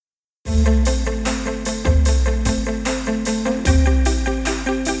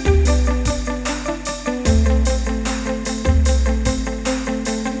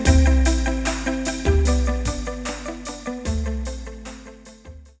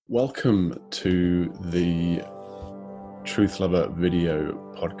Welcome to the Truth Lover video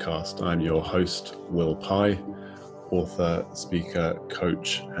podcast. I'm your host, Will Pye, author, speaker,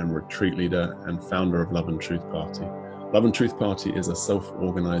 coach, and retreat leader, and founder of Love and Truth Party. Love and Truth Party is a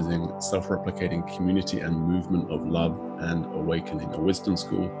self-organizing, self-replicating community and movement of love and awakening, a wisdom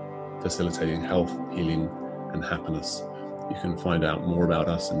school facilitating health, healing, and happiness. You can find out more about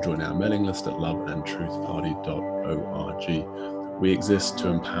us and join our mailing list at loveandtruthparty.org. We exist to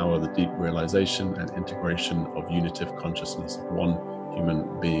empower the deep realization and integration of unitive consciousness of one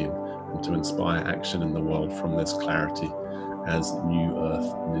human being and to inspire action in the world from this clarity as New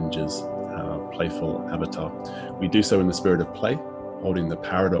Earth Ninjas, our playful avatar. We do so in the spirit of play, holding the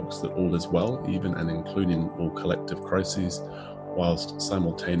paradox that all is well, even and including all collective crises, whilst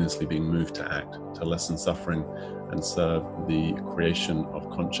simultaneously being moved to act, to lessen suffering and serve the creation of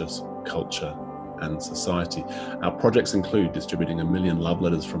conscious culture and society. Our projects include distributing 1 million love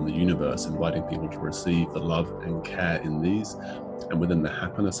letters from the universe, inviting people to receive the love and care in these, and within the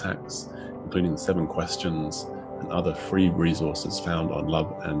happiness hacks, including the 7 questions and other free resources found on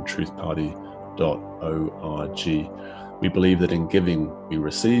loveandtruthparty.org. We believe that in giving, we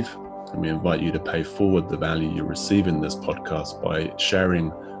receive, and we invite you to pay forward the value you receive in this podcast by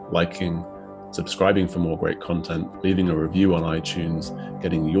sharing, liking, subscribing for more great content, leaving a review on iTunes,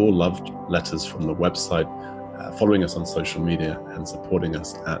 getting your love letters from the website, following us on social media, and supporting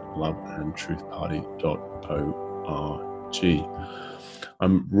us at loveandtruthparty.org.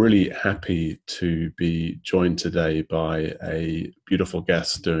 I'm really happy to be joined today by a beautiful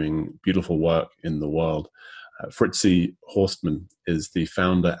guest doing beautiful work in the world. Fritzi Horstman is the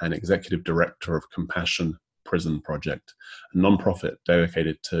founder and executive director of Compassion Prison Project, a nonprofit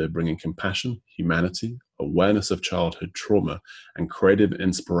dedicated to bringing compassion, humanity, awareness of childhood trauma, and creative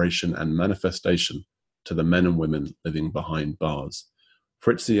inspiration and manifestation to the men and women living behind bars.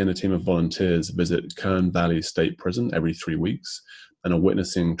 Fritzi and a team of volunteers visit Kern Valley State Prison every 3 weeks and are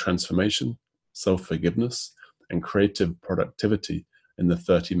witnessing transformation, self-forgiveness, and creative productivity in the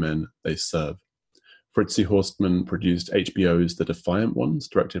 30 men they serve. Fritzi Horstman produced HBO's The Defiant Ones,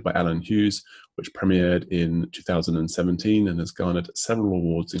 directed by Alan Hughes, which premiered in 2017 and has garnered several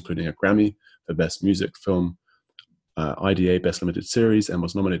awards, including a Grammy for Best Music Film, IDA Best Limited Series, and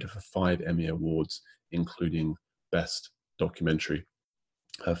was nominated for 5 Emmy Awards, including Best Documentary.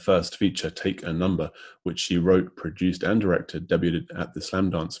 Her first feature, Take a Number, which she wrote, produced, and directed, debuted at the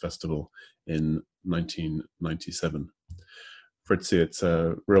Slamdance Festival in 1997. Fritzi, it's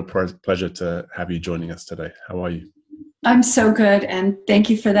a real pleasure to have you joining us today. How are you? I'm so good, and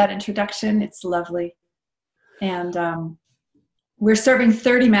thank you for that introduction. It's lovely. And we're serving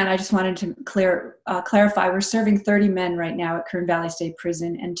 30 men. I just wanted to clarify. We're serving 30 men right now at Kern Valley State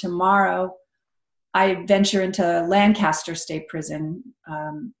Prison, and tomorrow I venture into Lancaster State Prison,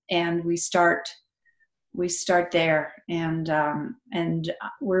 and we start there, and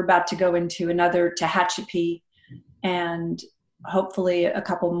we're about to go into another Tehachapi, and hopefully a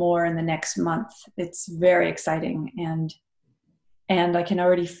couple more in the next month. It's very exciting, and I can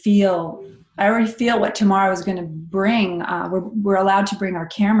already feel what tomorrow is going to bring. We're allowed to bring our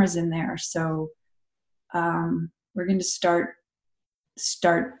cameras in there, so we're going to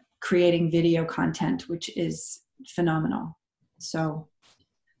start creating video content, which is phenomenal. So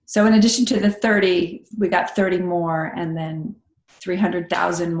in addition to the 30, we got 30 more, and then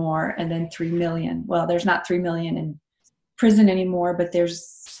 300,000 more, and then 3 million. Well, there's not 3 million in prison anymore, but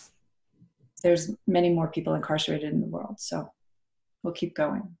there's many more people incarcerated in the world. So we'll keep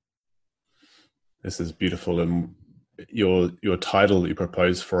going. This is beautiful. And your title you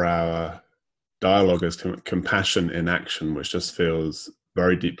propose for our dialogue is Compassion in Action, which just feels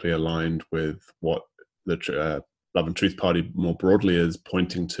very deeply aligned with what the Love and Truth Party more broadly is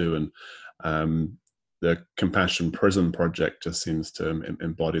pointing to. And the Compassion Prison Project just seems to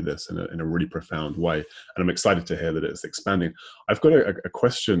embody this in a really profound way. And I'm excited to hear that it's expanding. I've got a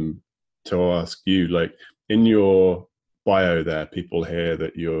question to ask you. Like, in your bio there, people hear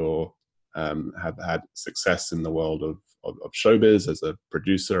that you have had success in the world of showbiz as a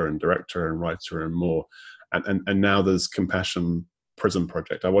producer and director and writer and more. And now there's Compassion Prison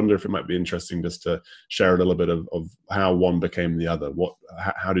Project. I wonder if it might be interesting just to share a little bit of how one became the other.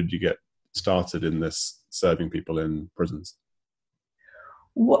 How did you get started in this serving people in prisons?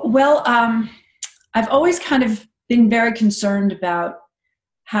 Well, I've always kind of been very concerned about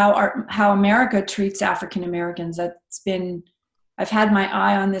how America treats African Americans. I've had my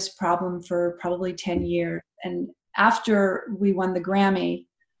eye on this problem for probably 10 years. And after we won the Grammy,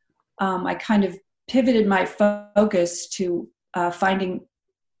 I kind of pivoted my focus to finding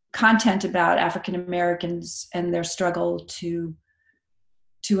content about African Americans and their struggle to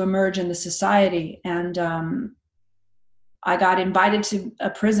to emerge in the society. And I got invited to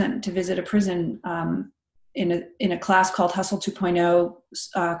visit a prison in a class called Hustle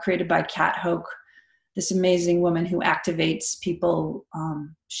 2.0, created by Kat Hoke, this amazing woman who activates people.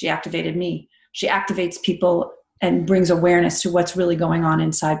 She activated me. She activates people and brings awareness to what's really going on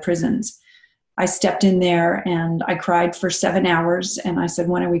inside prisons. I stepped in there and I cried for 7 hours, and I said,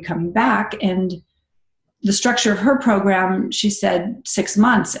 when are we coming back? And the structure of her program, she said 6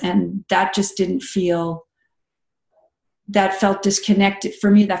 months, and that just didn't feel, that felt disconnected.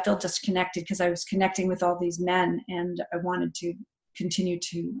 For me, that felt disconnected because I was connecting with all these men and I wanted to continue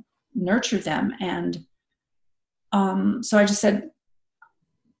to nurture them. And so I just said,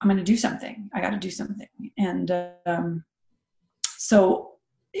 I'm going to do something. I got to do something. And so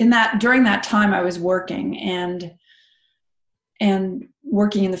during that time I was working and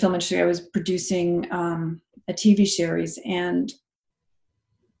working in the film industry. I was producing a TV series, and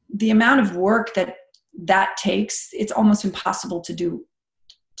the amount of work that takes, it's almost impossible to do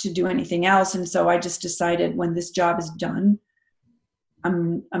anything else. And so I just decided, when this job is done,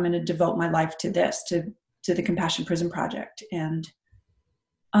 I'm going to devote my life to this, to the Compassion Prison Project. And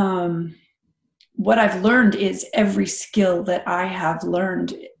what I've learned is every skill that I have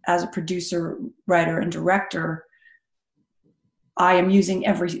learned as a producer, writer, and director, I am using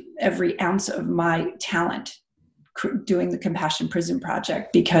every ounce of my talent doing the Compassion Prison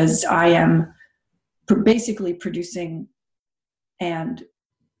Project, because I am basically producing and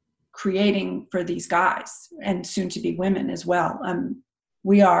creating for these guys, and soon to be women as well.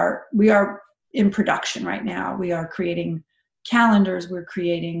 We are in production right now. We are creating calendars, we're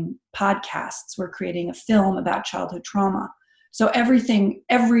creating podcasts, we're creating a film about childhood trauma. So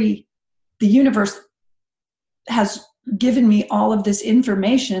the universe has given me all of this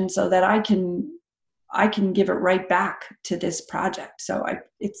information so that I can give it right back to this project. So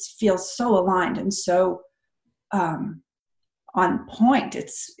it feels so aligned and so on point.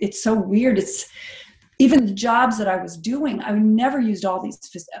 It's so weird. It's even the jobs that I was doing, I never used all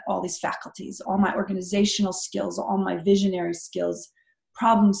these faculties, all my organizational skills, all my visionary skills,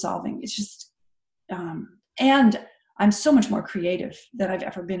 problem solving. It's just, and I'm so much more creative than I've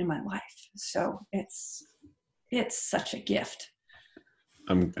ever been in my life. So it's such a gift.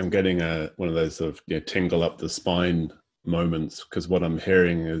 I'm getting one of those sort of tingle up the spine moments, because what I'm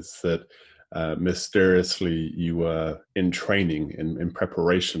hearing is that mysteriously you were in training, in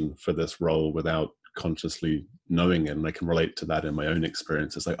preparation for this role without consciously knowing it. And I can relate to that in my own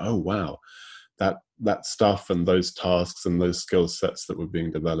experience. It's like, oh wow, that stuff and those tasks and those skill sets that were being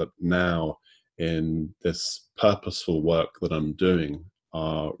developed now in this purposeful work that I'm doing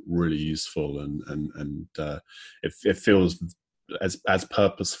are really useful, and it feels as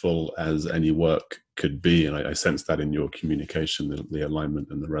purposeful as any work could be. And I sense that in your communication, the alignment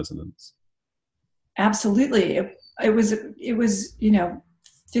and the resonance. Absolutely. It was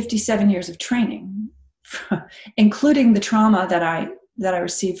 57 years of training, including the trauma that I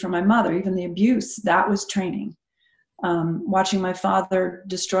received from my mother, even the abuse. That was training. Watching my father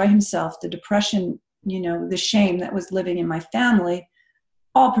destroy himself, the depression, the shame that was living in my family,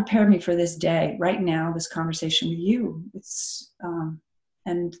 all prepared me for this day, right now, this conversation with you. It's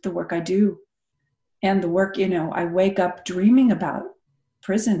and the work I do, and the work, I wake up dreaming about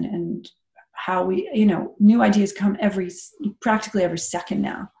prison and how we, new ideas come practically every second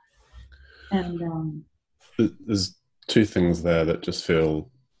now. And there's two things there that just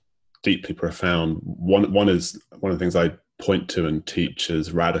feel deeply profound. One is, one of the things I point to and teach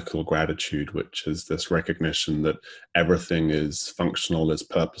is radical gratitude, which is this recognition that everything is functional, is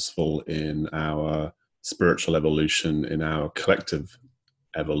purposeful in our spiritual evolution, in our collective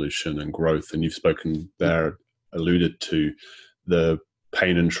evolution and growth. And you've spoken there, alluded to the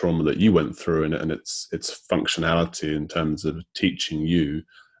pain and trauma that you went through, and its functionality in terms of teaching you,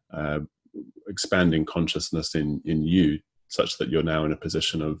 expanding consciousness in you, such that you're now in a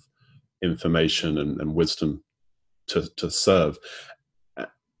position of information and wisdom to serve.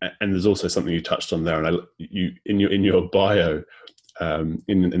 And there's also something you touched on there, and in your bio,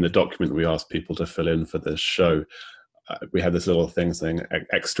 in the document we asked people to fill in for this show, we had this little thing saying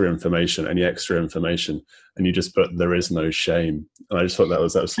extra information, any extra information, and you just put, there is no shame. And I just thought that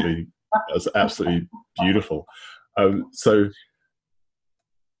was absolutely beautiful. So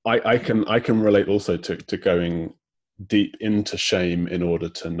I can relate also to going deep into shame in order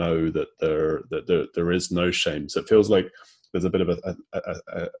to know that there is no shame. So it feels like there's a bit of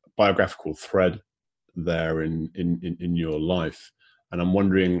a biographical thread there in your life. And I'm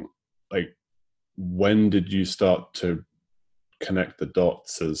wondering, like, when did you start to connect the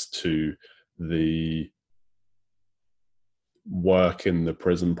dots as to the work in the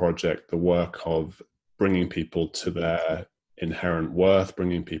Prison Project, the work of bringing people to their inherent worth,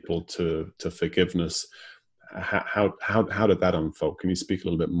 bringing people to forgiveness, how did that unfold? Can you speak a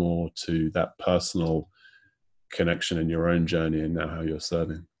little bit more to that personal connection in your own journey and now how you're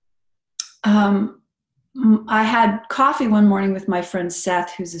serving? I had coffee one morning with my friend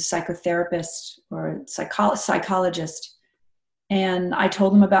Seth, who's a psychotherapist or a psychologist, and I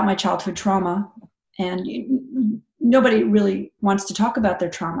told him about my childhood trauma. And nobody really wants to talk about their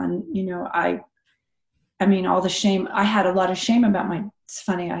trauma. And I mean, all the shame. I had a lot of shame about it's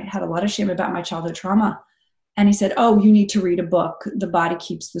funny. I had a lot of shame about my childhood trauma. And he said, "Oh, you need to read a book. The Body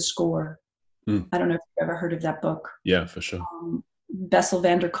Keeps the Score." I don't know if you've ever heard of that book. Yeah, for sure. Bessel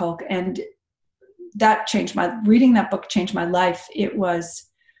van der Kolk. And that reading that book changed my life. It was,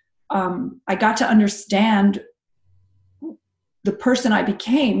 I got to understand the person I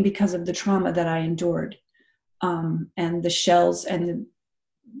became because of the trauma that I endured, and the shells and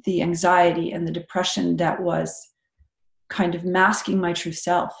the anxiety and the depression that was kind of masking my true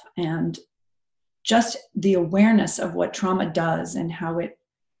self, and just the awareness of what trauma does and how it,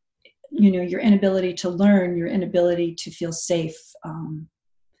 your inability to learn, your inability to feel safe,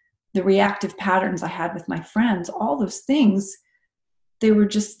 the reactive patterns I had with my friends, all those things, they were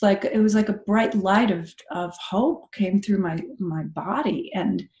just like, it was like a bright light of hope came through my body.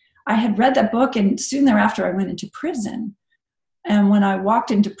 And I had read that book, and soon thereafter I went into prison. And when I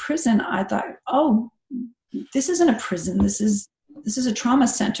walked into prison, I thought, oh, this isn't a prison. This is a trauma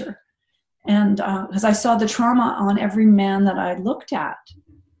center. And because I saw the trauma on every man that I looked at,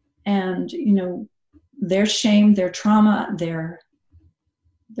 and their shame, their trauma, their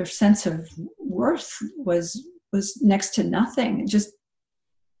sense of worth was next to nothing. Just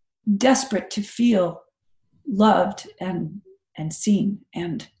desperate to feel loved and seen.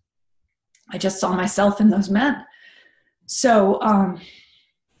 And I just saw myself in those men. So,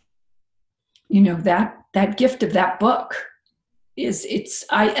 that gift of that book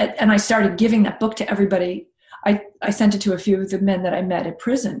I started giving that book to everybody. I sent it to a few of the men that I met at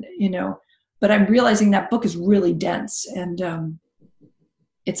prison, but I'm realizing that book is really dense, and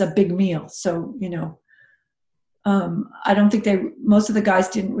it's a big meal. So, I don't think most of the guys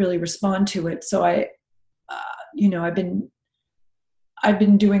didn't really respond to it. So I've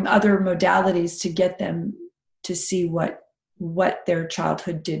been doing other modalities to get them to see what their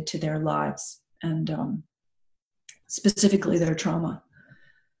childhood did to their lives, and specifically their trauma.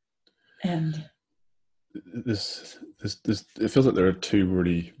 And this it feels like there are two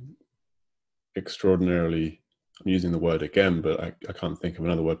really extraordinarily, I'm using the word again, but I can't think of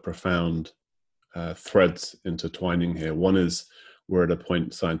another word, profound threads intertwining here. One is, we're at a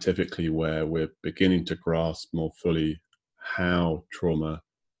point scientifically where we're beginning to grasp more fully how trauma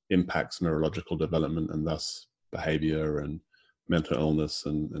impacts neurological development and thus behavior and mental illness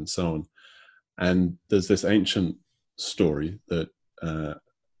and so on. And there's this ancient story that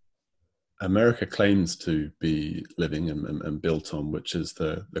America claims to be living and built on, which is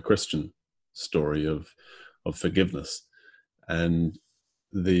the Christian story of forgiveness. And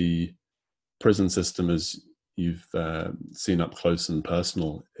the prison system, as you've seen up close and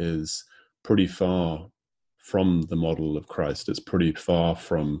personal, is pretty far from the model of Christ. It's pretty far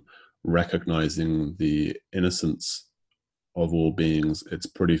from recognizing the innocence of all beings. It's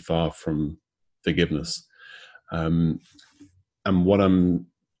pretty far from forgiveness. And what I'm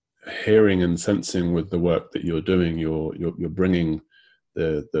hearing and sensing with the work that you're doing, you're bringing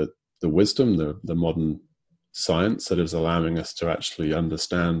the wisdom, the modern science that is allowing us to actually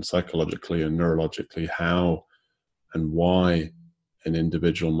understand psychologically and neurologically how and why an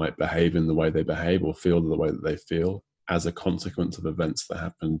individual might behave in the way they behave or feel the way that they feel as a consequence of events that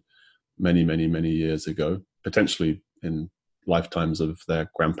happened many, many, many years ago, potentially in lifetimes of their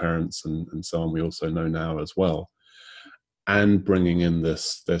grandparents and so on. We also know now as well. And bringing in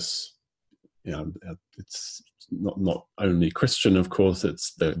this, it's not only Christian, of course,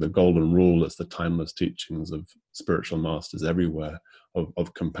 it's the golden rule, it's the timeless teachings of spiritual masters everywhere,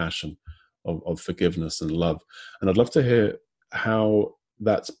 of compassion, of forgiveness and love. And I'd love to hear how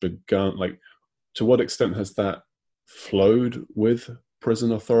that's begun. Like, to what extent has that flowed with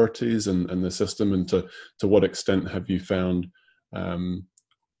prison authorities and the system, and to what extent have you found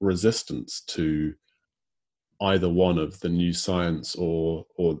resistance to either one of the new science or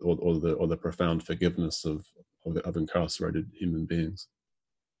the profound forgiveness of incarcerated human beings?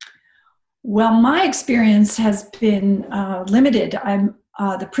 Well, my experience has been limited.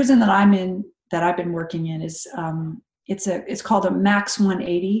 The prison that I'm in, that I've been working in, is it's called a Max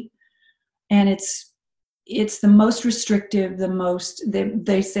 180, and it's the most restrictive,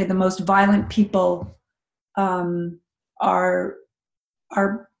 they say the most violent people are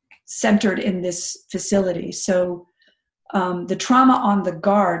centered in this facility. So the trauma on the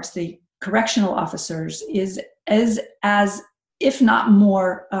guards, the correctional officers, is as if not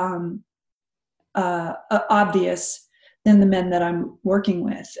more obvious than the men that I'm working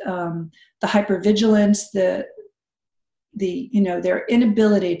with. The hypervigilance, the their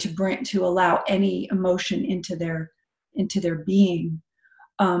inability to allow any emotion into their being.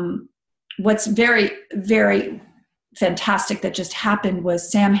 What's very, very fantastic that just happened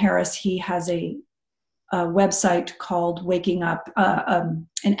was Sam Harris. He has a website called Waking Up,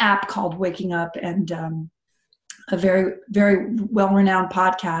 an app called Waking Up, and a very, very well-renowned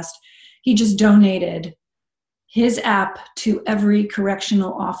podcast. He just donated his app to every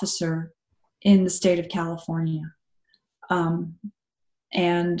correctional officer in the state of California.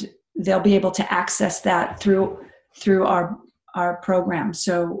 And they'll be able to access that through our program.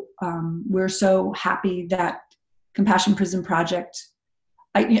 So we're so happy that Compassion Prison Project,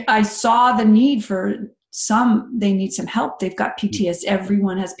 I saw the need for they need some help. They've got PTSD.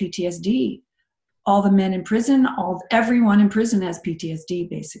 Everyone has PTSD. All the men in prison, everyone in prison has PTSD,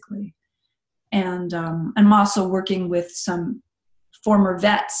 basically. And I'm also working with some former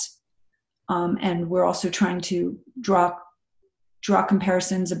vets, and we're also trying to draw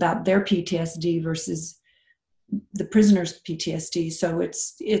comparisons about their PTSD versus the prisoners' PTSD. So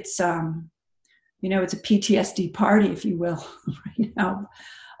it's a PTSD party, if you will, right now.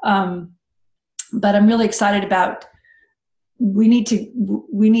 But I'm really excited about. We need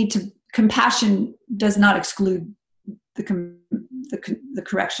to. Compassion does not exclude the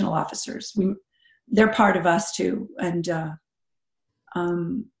correctional officers. They're part of us too, and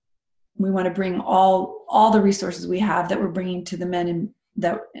we want to bring all the resources we have that we're bringing to the men and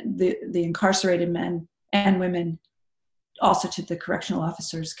the incarcerated men and women, also to the correctional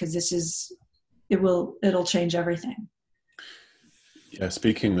officers, because it'll change everything. Yeah,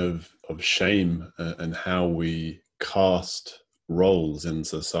 speaking of shame and how we cast roles in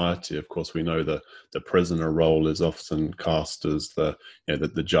society, of course, we know the prisoner role is often cast as the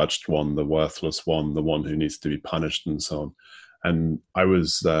judged one, the worthless one, the one who needs to be punished, and so on. And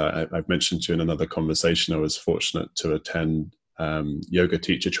I've mentioned to you in another conversation, I was fortunate to attend yoga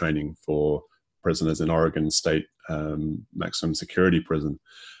teacher training for prisoners in Oregon State maximum security prison.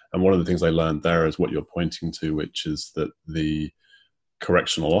 And one of the things I learned there is what you're pointing to, which is that the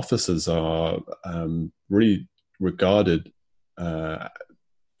correctional officers are really regarded in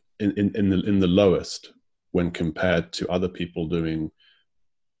the lowest when compared to other people doing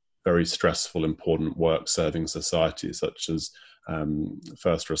very stressful, important work serving society, such as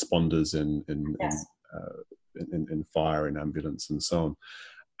first responders in fire and ambulance and so on.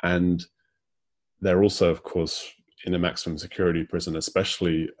 And they're also, of course, in a maximum security prison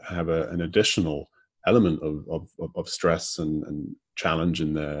especially, have an additional element of stress and challenge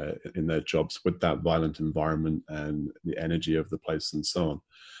in their jobs with that violent environment and the energy of the place and so on.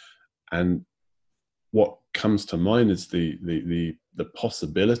 And what comes to mind is the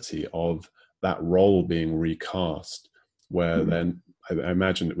possibility of that role being recast, where then I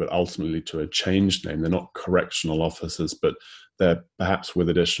imagine it would ultimately lead to a changed name. They're not correctional officers, but they're perhaps with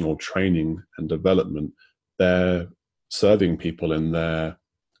additional training and development, they're serving people in their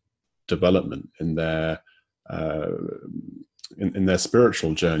development, in their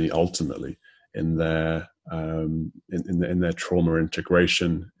spiritual journey, ultimately, in their trauma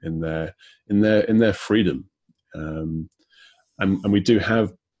integration, in their freedom, and we do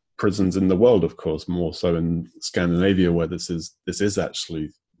have prisons in the world, of course, more so in Scandinavia, where this is actually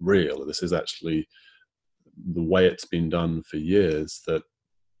real. This is actually the way it's been done for years, that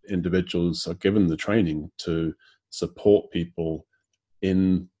individuals are given the training to support people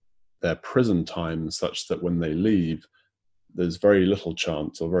in their prison time, such that when they leave, there's very little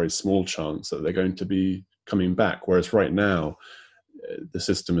chance or very small chance that they're going to be coming back. Whereas right now, the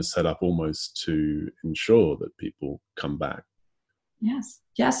system is set up almost to ensure that people come back.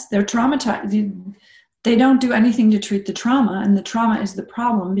 Yes, they're traumatized. They don't do anything to treat the trauma, and the trauma is the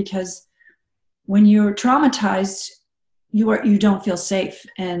problem, because when you're traumatized, you don't feel safe,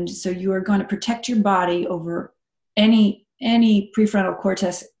 and so you are going to protect your body over any prefrontal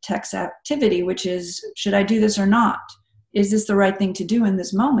cortex activity, which is, should I do this or not? Is this the right thing to do in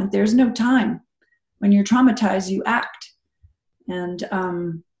this moment? There's no time. When you're traumatized, you act. And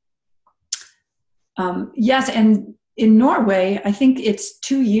yes, and in Norway, I think it's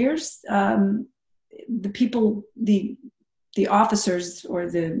 2 years. The people, the officers, or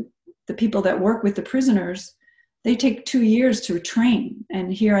the people that work with the prisoners, they take 2 years to train.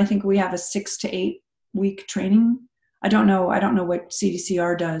 And here, I think we have a 6 to 8 week training. I don't know what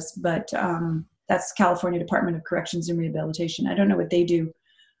CDCR does, but That's California Department of Corrections and Rehabilitation. I don't know what they do,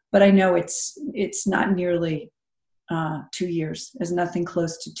 but I know it's not nearly 2 years. There's nothing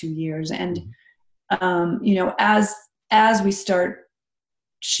close to 2 years. And you know, as we start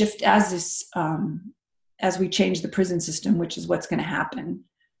shift, as we change the prison system, which is what's going to happen,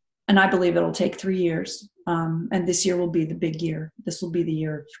 and I believe it'll take 3 years. And this year will be the big year. This will be the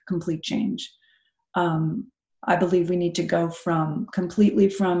year of complete change. I believe we need to go completely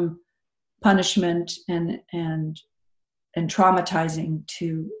from punishment and traumatizing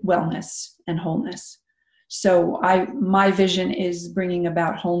to wellness and wholeness. So my vision is bringing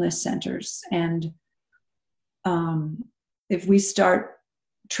about wholeness centers. And if we start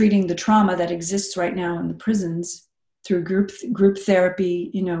treating the trauma that exists right now in the prisons through group therapy,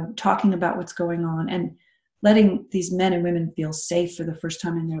 you know, talking about what's going on and letting these men and women feel safe for the first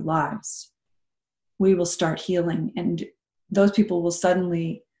time in their lives, we will start healing. And those people will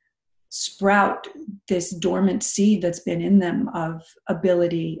suddenly sprout this dormant seed that's been in them of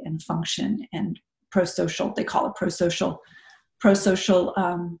ability and function and pro-social, they call it pro-social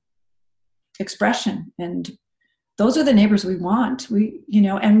expression. And those are the neighbors we want.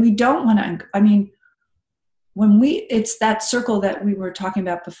 And we don't want to, I mean, it's that circle that we were talking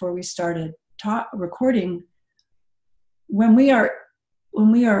about before we started recording. When we're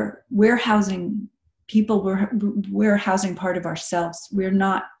housing people, we're housing part of ourselves. We're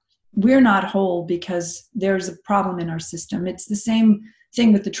not whole because there's a problem in our system. It's the same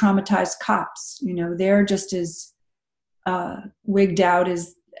thing with the traumatized cops. You know, they're just as wigged out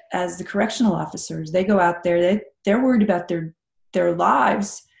as the correctional officers. They go out there, they're worried about their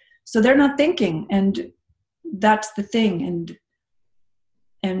lives, so they're not thinking. And that's the thing.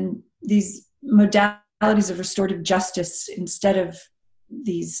 And these modalities of restorative justice, instead of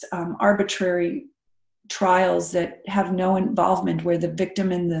these arbitrary trials that have no involvement, where the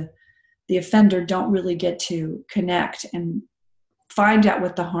victim and the offender don't really get to connect and find out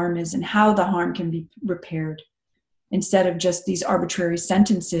what the harm is and how the harm can be repaired, instead of just these arbitrary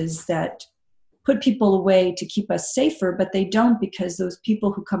sentences that put people away to keep us safer, but they don't, because those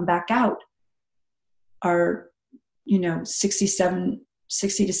people who come back out are, you know, 60 to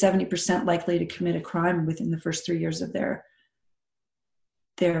 70% likely to commit a crime within the first 3 years of their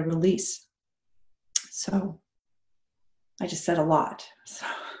release. So I just said a lot. So.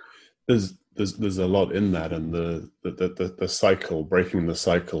 There's a lot in that, and the cycle, breaking the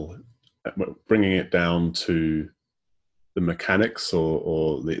cycle, bringing it down to the mechanics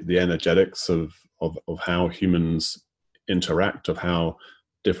or the energetics of how humans interact, of how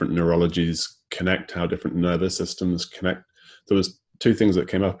different neurologies connect, how different nervous systems connect. There was two things that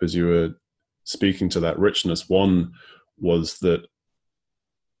came up as you were speaking to that richness. One was that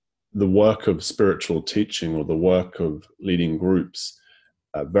the work of spiritual teaching or the work of leading groups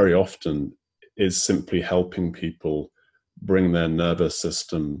very often is simply helping people bring their nervous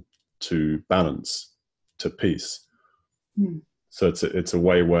system to balance, to peace. So it's a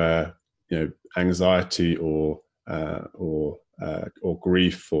way where, you know, anxiety or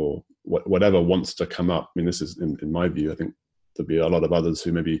grief or whatever wants to come up. I mean, this is in my view. I think there'll be a lot of others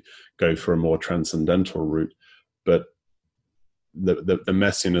who maybe go for a more transcendental route, but the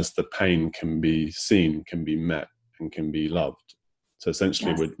messiness, the pain can be seen, can be met, and can be loved. So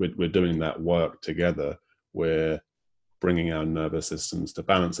essentially, yes, we're doing that work together. We're bringing our nervous systems to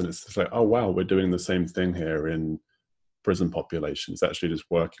balance, and it's just like, oh wow, we're doing the same thing here in prison populations. Actually, just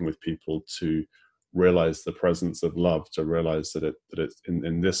working with people to realize the presence of love, to realize that it's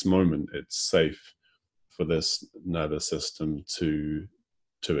in this moment it's safe for this nervous system to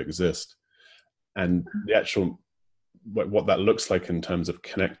exist, and the actual what that looks like in terms of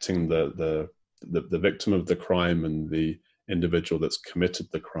connecting the victim of the crime and the individual that's committed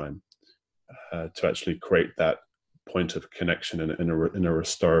the crime, to actually create that point of connection in a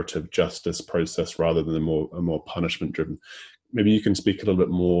restorative justice process rather than a more punishment driven. Maybe you can speak a little bit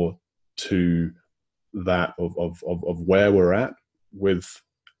more to that of where we're at with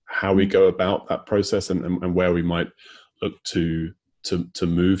how we go about that process and where we might look to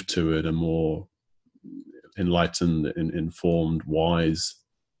move to it a more enlightened, informed, wise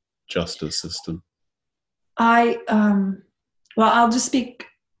justice system. I'll just speak.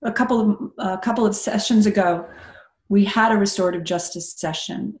 A couple of sessions ago, we had a restorative justice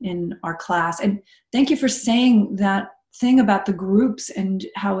session in our class, and thank you for saying that thing about the groups and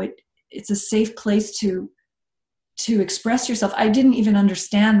how it's a safe place to express yourself. I didn't even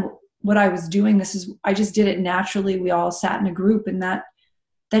understand what I was doing. I just did it naturally. We all sat in a group, and that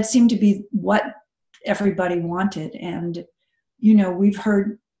seemed to be what everybody wanted. And you know, we've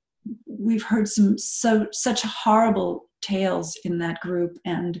heard such horrible tales in that group,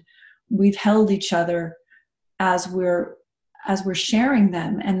 and we've held each other as we're sharing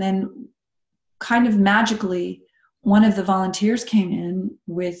them. And then kind of magically, one of the volunteers came in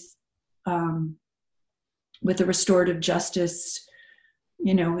with a restorative justice.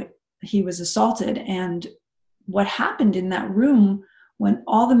 He was assaulted, and what happened in that room when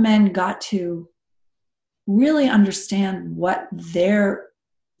all the men got to really understand what their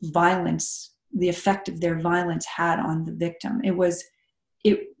violence, the effect of their violence had on the victim, it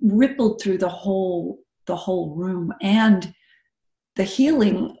rippled through the whole room, and the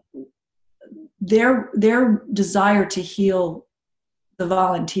healing, their desire to heal the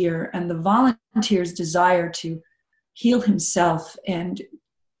volunteer and the volunteer's desire to heal himself. And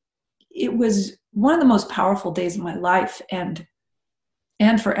it was one of the most powerful days of my life, and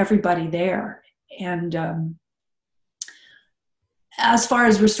for everybody there. And as far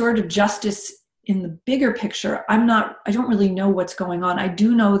as restorative justice in the bigger picture, I don't really know what's going on. I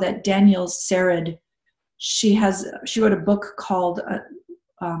do know that Danielle Sered, she wrote a book called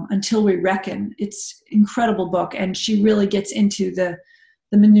Until We Reckon. It's an incredible book, and she really gets into the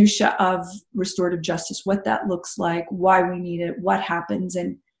minutia of restorative justice, what that looks like, why we need it, what happens,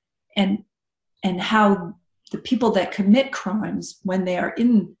 and how the people that commit crimes, when they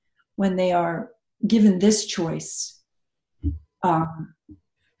are given this choice,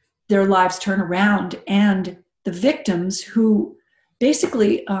 their lives turn around, and the victims who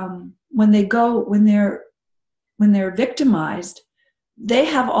basically, when they're victimized, they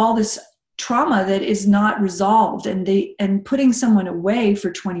have all this trauma that is not resolved, and putting someone away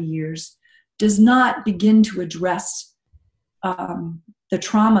for 20 years does not begin to address the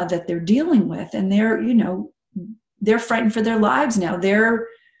trauma that they're dealing with. And they're frightened for their lives now. They're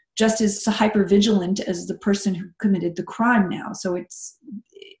just as hypervigilant as the person who committed the crime now. So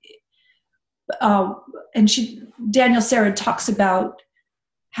Danielle Sered talks about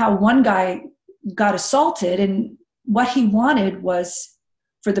how one guy got assaulted, and what he wanted was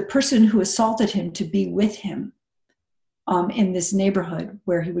for the person who assaulted him to be with him in this neighborhood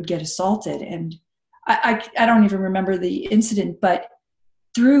where he would get assaulted. And I don't even remember the incident, but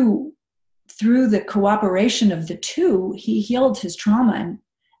through the cooperation of the two, he healed his trauma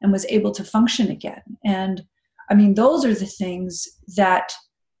and was able to function again. And I mean, those are the things that,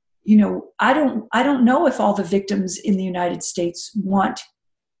 I don't know if all the victims in the United States want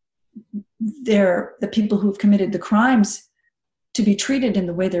the people who have committed the crimes to be treated in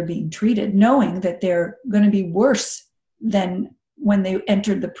the way they're being treated, knowing that they're going to be worse than when they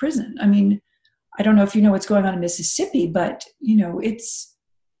entered the prison. I mean, I don't know if you know what's going on in Mississippi, but it's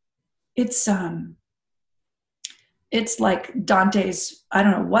like Dante's, I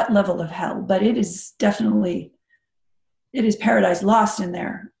don't know what level of hell, but it is paradise lost in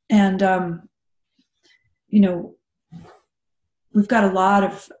there. And we've got a lot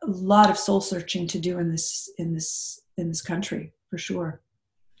of soul searching to do in this country, for sure.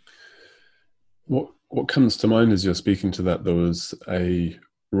 What comes to mind as you're speaking to that, there was a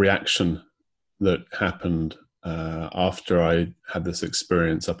reaction that happened after I had this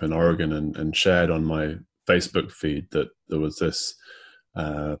experience up in Oregon and shared on my Facebook feed that there was this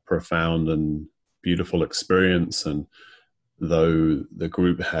profound and beautiful experience. And though the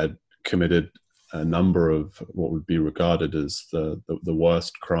group had committed a number of what would be regarded as the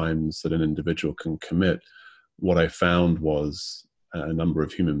worst crimes that an individual can commit, what I found was a number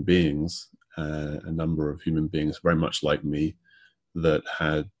of human beings very much like me, that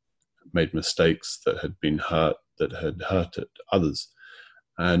had made mistakes, that had been hurt, that had hurted others.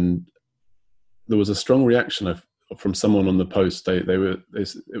 And there was a strong reaction from someone on the post. They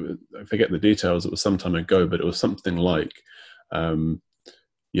I forget the details, it was some time ago, but it was something like, I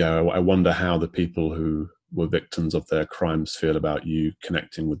wonder how the people who were victims of their crimes feel about you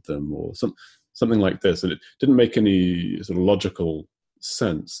connecting with them, or something like this. And it didn't make any sort of logical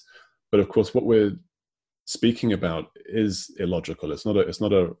sense. But of course, what we're speaking about is illogical. It's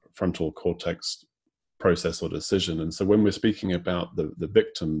not a frontal cortex process or decision. And so when we're speaking about the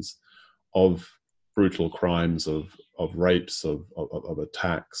victims of brutal crimes, of rapes, of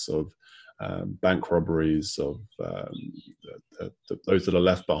attacks, of bank robberies, of those that are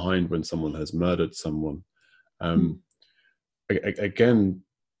left behind when someone has murdered someone, again,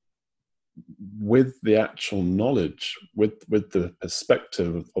 with the actual knowledge, with the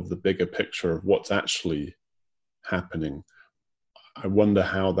perspective of the bigger picture of what's actually happening, I wonder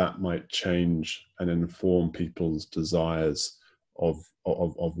how that might change and inform people's desires of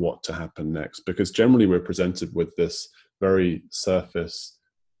what to happen next. Because generally we're presented with this very surface,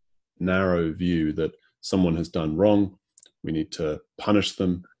 narrow view that someone has done wrong, we need to punish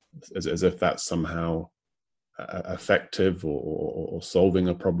them, as if that's somehow effective or solving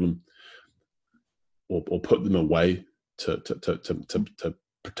a problem. or put them away to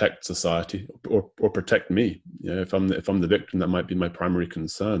protect society or protect me. You know, if I'm the victim, that might be my primary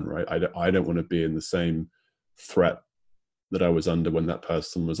concern, right? I don't want to be in the same threat that I was under when that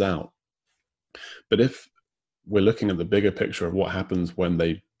person was out. But if we're looking at the bigger picture of what happens when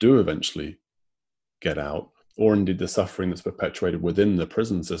they do eventually get out, or indeed the suffering that's perpetuated within the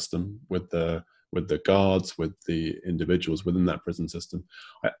prison system with the guards, with the individuals within that prison system,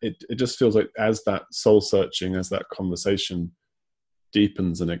 it just feels like as that soul searching, as that conversation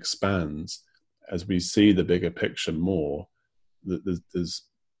deepens and expands, as we see the bigger picture more, there's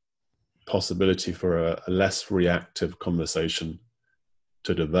possibility for a less reactive conversation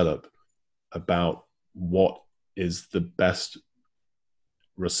to develop about what is the best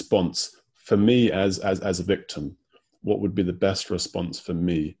response for me as a victim. What would be the best response for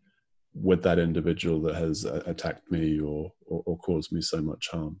me with that individual that has attacked me or caused me so much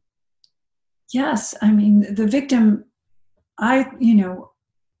harm? Yes, I mean, the victim,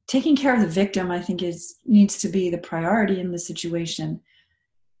 taking care of the victim, I think needs to be the priority in the situation.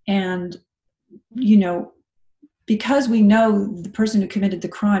 And, because we know the person who committed the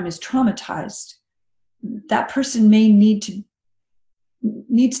crime is traumatized, that person needs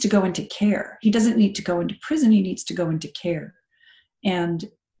to go into care. He doesn't need to go into prison, he needs to go into care. And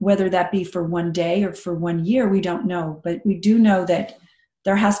whether that be for one day or for 1 year, we don't know. But we do know that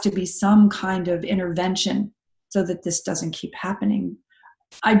there has to be some kind of intervention so that this doesn't keep happening.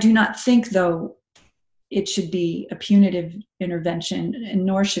 I do not think, though, it should be a punitive intervention, and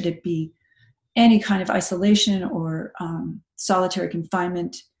nor should it be any kind of isolation or solitary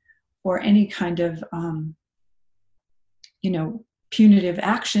confinement or any kind of, punitive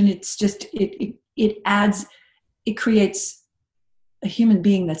action. It's just, it creates a human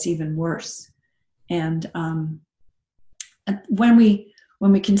being that's even worse. And when we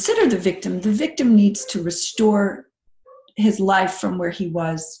consider the victim needs to restore his life from where he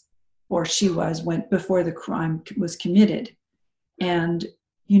was or she was before the crime was committed. And,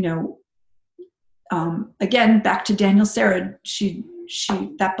 again, back to Daniel Sarah,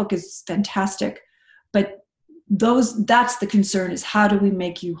 that book is fantastic, but that's the concern, is how do we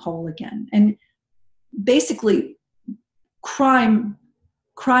make you whole again? And basically crime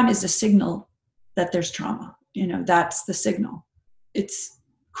is a signal that there's trauma. That's the signal. It's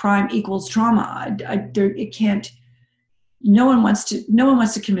crime equals trauma. No one wants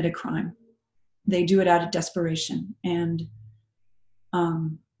to commit a crime. They do it out of desperation. And,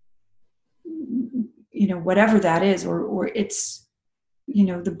 whatever that is, or it's,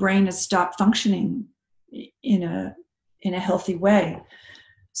 the brain has stopped functioning in a healthy way.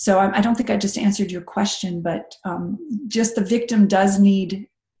 So I don't think I just answered your question, but just the victim does need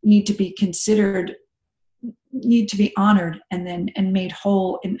to be considered, need to be honored and made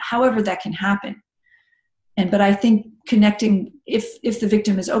whole, and however that can happen. But I think connecting, if the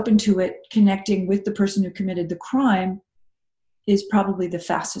victim is open to it, connecting with the person who committed the crime is probably the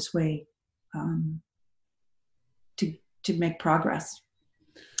fastest way to make progress.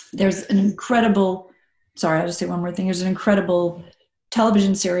 There's an incredible, I'll just say one more thing. There's an incredible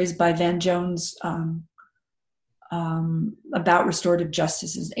television series by Van Jones about restorative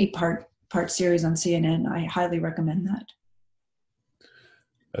justice. It's an 8-part series on CNN. I highly recommend that.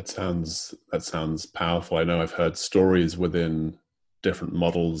 That sounds powerful. I know I've heard stories within different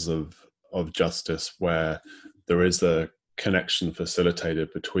models of justice where there is a connection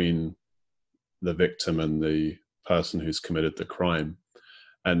facilitated between the victim and the person who's committed the crime.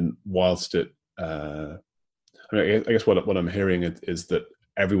 And whilst I guess what I'm hearing is that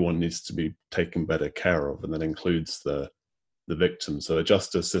everyone needs to be taken better care of, and that includes the victim. So a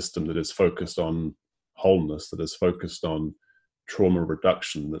justice system that is focused on wholeness, that is focused on trauma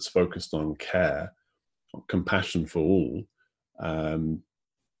reduction, that's focused on care, compassion for all,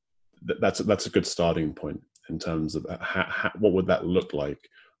 that's a good starting point in terms of what would that look like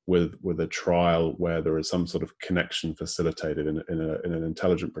with a trial where there is some sort of connection facilitated in an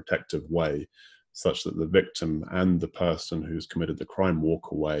intelligent, protective way, such that the victim and the person who's committed the crime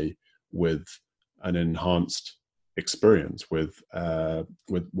walk away with an enhanced experience, with a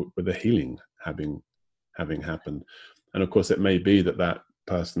healing having happened. And of course, it may be that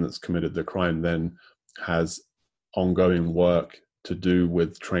person that's committed the crime then has ongoing work to do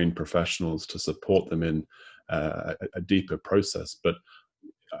with trained professionals to support them in a deeper process. But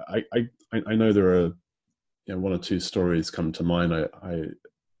I know there are one or two stories come to mind.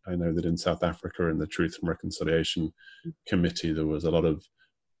 I know that in South Africa, in the Truth and Reconciliation Committee, there was a lot of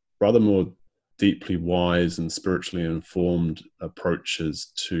rather more deeply wise and spiritually informed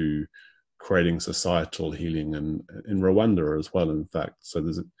approaches to creating societal healing, and in Rwanda as well, in fact. So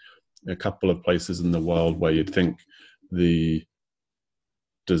a couple of places in the world where you'd think the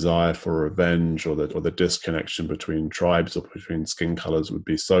desire for revenge or the disconnection between tribes or between skin colors would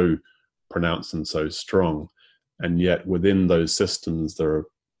be so pronounced and so strong. And yet within those systems, there are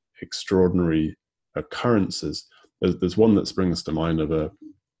extraordinary occurrences. There's one that springs to mind of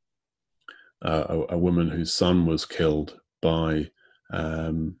a woman whose son was killed by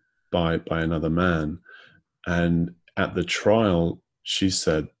another man. And at the trial, she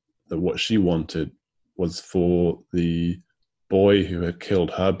said that what she wanted was for the boy who had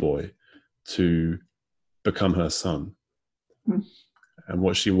killed her boy to become her son. Mm. And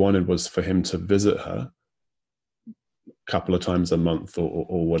what she wanted was for him to visit her a couple of times a month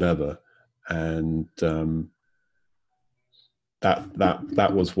or whatever. And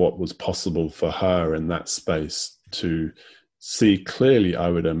that was what was possible for her in that space, to see clearly, I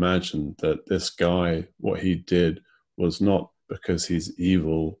would imagine, that this guy, what he did was not because he's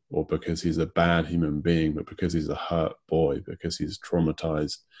evil or because he's a bad human being, but because he's a hurt boy, because he's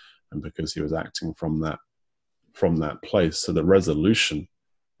traumatized, and because he was acting from that place. So the resolution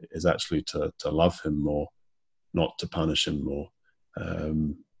is actually to love him more, not to punish him more.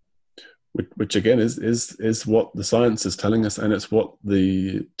 Which again is what the science is telling us, and it's what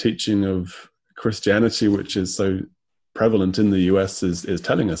the teaching of Christianity, which is so prevalent in the US, is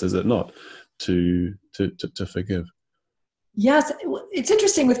telling us, is it not? To forgive. Yes, it's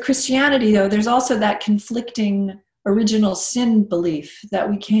interesting with Christianity, though. There's also that conflicting original sin belief that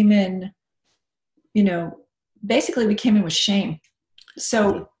we came in, basically we came in with shame.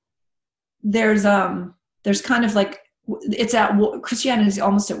 So there's kind of like, it's at war. Christianity is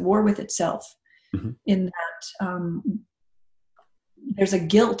almost at war with itself, mm-hmm. in that there's a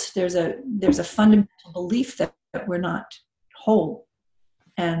guilt, there's a fundamental belief that we're not whole,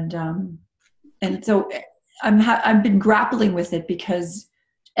 and so I've been grappling with it because,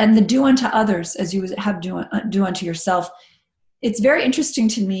 and the do unto others as you have do unto yourself. It's very interesting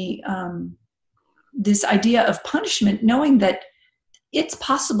to me, this idea of punishment, knowing that it's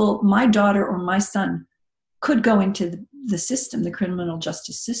possible my daughter or my son could go into the system, the criminal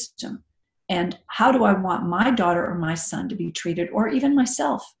justice system. And how do I want my daughter or my son to be treated, or even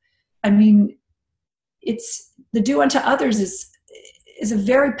myself? I mean, it's the do unto others is a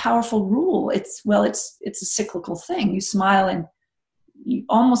very powerful rule. It's a cyclical thing. You smile and you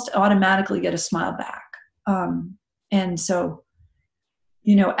almost automatically get a smile back. And so,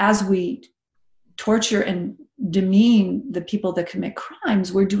 as we torture and demean the people that commit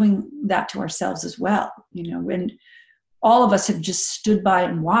crimes, we're doing that to ourselves as well. And all of us have just stood by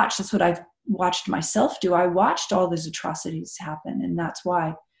and watched. That's what I've watched myself do. I watched all these atrocities happen, and that's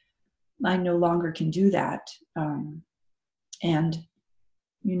why I no longer can do that. And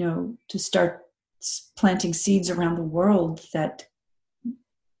to start planting seeds around the world that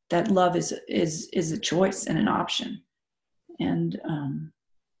love is a choice and an option, and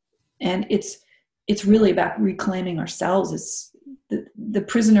it's really about reclaiming ourselves. It's the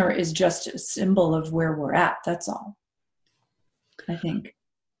prisoner is just a symbol of where we're at. That's all, I think.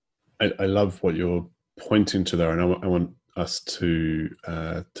 I love what you're pointing to there, and I want us to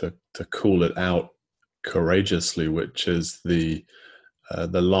call it out courageously, which is the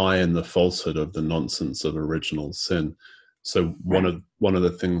lie and the falsehood of the nonsense of original sin. So one of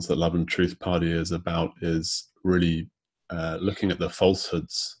the things that Love and Truth Party is about is really looking at the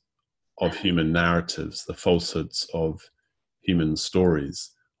falsehoods of human narratives, the falsehoods of human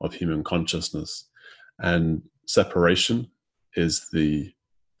stories, of human consciousness. And separation is the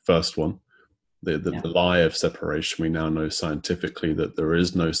first one. The lie of separation. We now know scientifically that there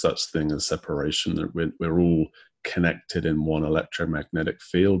is no such thing as separation, that we're all connected in one electromagnetic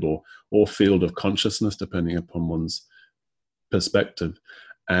field or field of consciousness, depending upon one's perspective.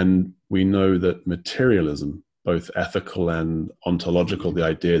 And we know that materialism, both ethical and ontological, the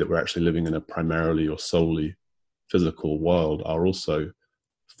idea that we're actually living in a primarily or solely physical world, are also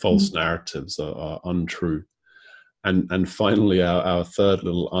false narratives, are untrue. And finally, our third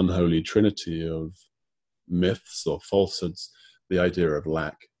little unholy trinity of myths or falsehoods, the idea of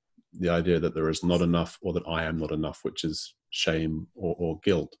lack, the idea that there is not enough, or that I am not enough, which is shame or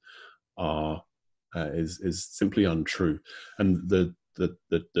guilt, is simply untrue. And the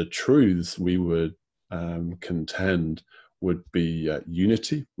truths we would contend would be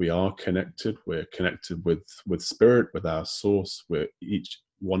unity. We are connected. We're connected with spirit, with our source. We're each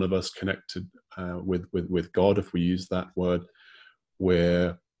one of us connected with God, if we use that word.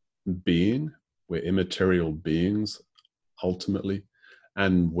 We're immaterial beings, ultimately,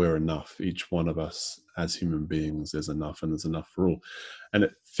 and we're enough. Each one of us as human beings is enough, and there's enough for all. And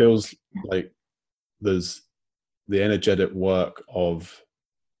it feels like there's the energetic work of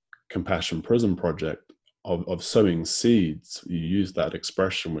Compassion Prison Project, of sowing seeds. You use that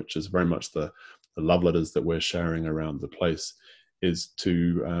expression, which is very much the love letters that we're sharing around the place, is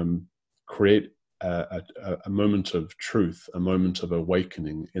to create a moment of truth, a moment of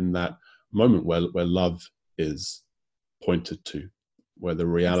awakening in that moment where love is pointed to, where the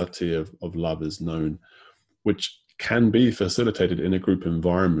reality of love is known, which can be facilitated in a group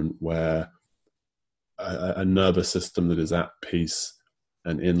environment where a nervous system that is at peace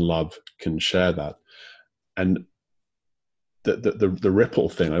and in love can share that. And the ripple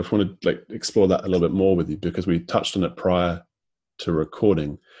thing, I just want to like explore that a little bit more with you, because we touched on it prior to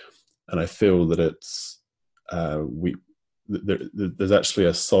recording, and I feel that it's there's actually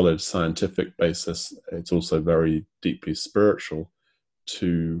a solid scientific basis. It's also very deeply spiritual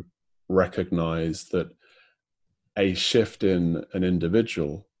to recognize that a shift in an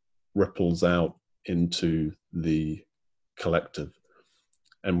individual ripples out into the collective.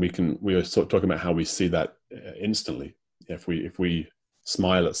 And we are sort of talking about how we see that instantly. If we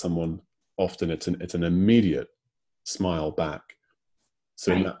smile at someone, often it's an immediate smile back.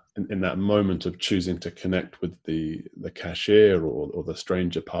 So right. in that moment of choosing to connect with the cashier or the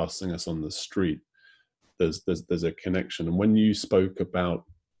stranger passing us on the street, there's a connection. And when you spoke about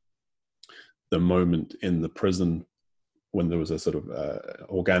the moment in the prison when there was a sort of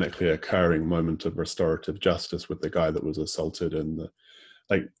organically occurring moment of restorative justice with the guy that was assaulted, and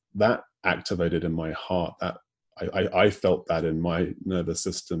like that activated in my heart, that I felt that in my nervous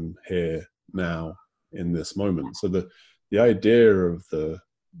system here now in this moment. So the idea of the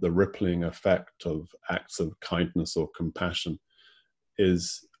rippling effect of acts of kindness or compassion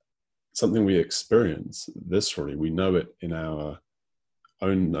is something we experience viscerally. We know it in our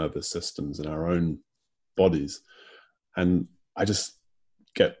own nervous systems, in our own bodies. And I just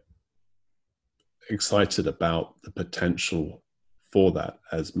get excited about the potential for that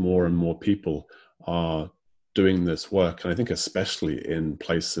as more and more people are doing this work. And I think especially in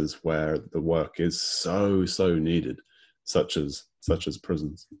places where the work is so needed, such as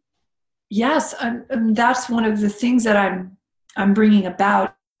prisons. Yes, that's one of the things that I'm bringing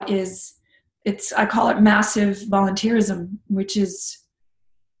about. I call it massive volunteerism, which is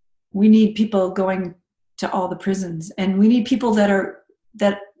we need people going to all the prisons, and we need people that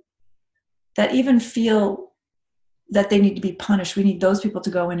even feel that they need to be punished. We need those people to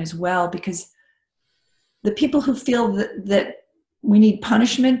go in as well, because the people who feel that we need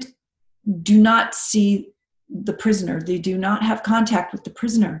punishment do not see the prisoner. They do not have contact with the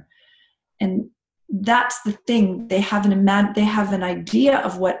prisoner. And that's the thing. They have an idea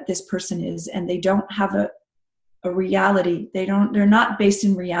of what this person is, and they don't have a reality. They're not based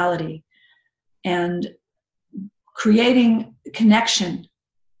in reality. And creating connection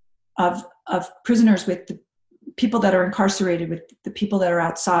of prisoners with the people that are incarcerated, with the people that are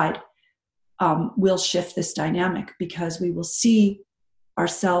outside, will shift this dynamic, because we will see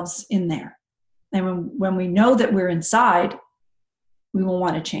ourselves in there. And when we know that we're inside, we will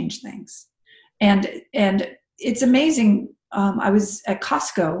want to change things. And it's amazing. I was at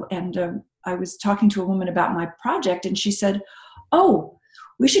Costco, and I was talking to a woman about my project, and she said, "Oh,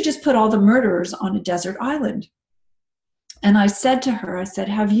 we should just put all the murderers on a desert island." And I said to her,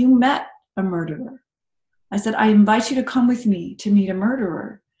 "Have you met a murderer?" I said, "I invite you to come with me to meet a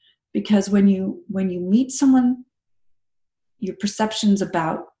murderer, because when you meet someone, your perceptions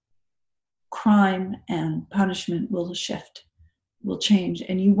about crime and punishment will shift, will change,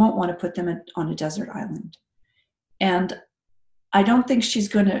 and you won't want to put them on a desert island." And I don't think she's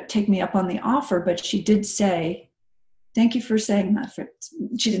going to take me up on the offer, but she did say, "Thank you for saying that, Fritz."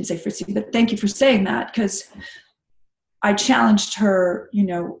 She didn't say Fritzy, but thank you for saying that, because I challenged her,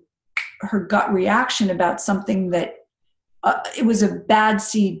 her gut reaction about something that it was a bad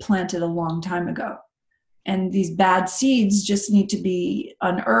seed planted a long time ago. And these bad seeds just need to be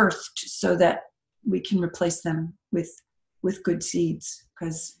unearthed so that we can replace them with good seeds,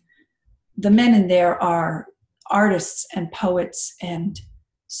 because the men in there are artists and poets and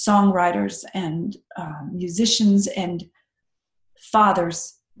songwriters and musicians and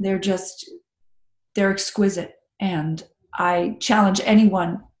fathers. They're exquisite. And I challenge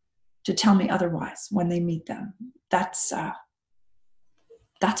anyone to tell me otherwise when they meet them. That's why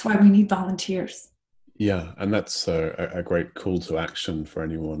we need volunteers. Yeah, and that's a great call to action for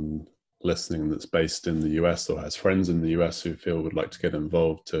anyone listening that's based in the US or has friends in the US who feel would like to get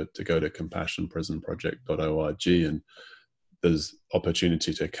involved, to go to compassionprisonproject.org, and there's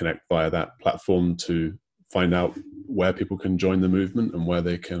opportunity to connect via that platform to find out where people can join the movement and where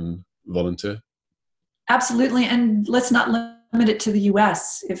they can volunteer. Absolutely. And let's not limit it to the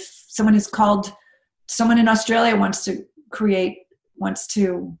US. If someone in Australia wants to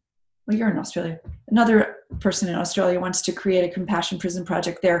well, you're in Australia. Another person in Australia wants to create a compassion prison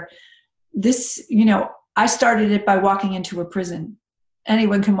project there. This, I started it by walking into a prison.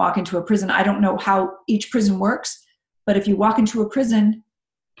 Anyone can walk into a prison. I don't know how each prison works, but if you walk into a prison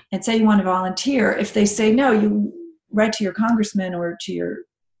and say you want to volunteer, if they say no, you write to your congressman or to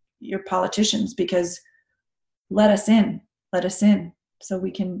your politicians, because let us in so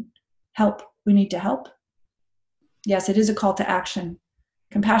we can help. We need to help. Yes, it is a call to action,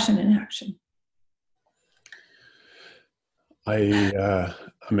 compassion in action.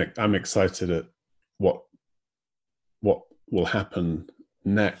 I'm excited at what will happen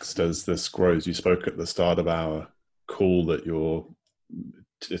next as this grows. You spoke at the start of our call that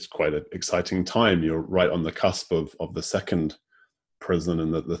it's quite an exciting time. You're right on the cusp of the second prison,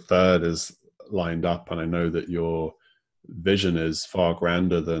 and that the third is lined up. And I know that your vision is far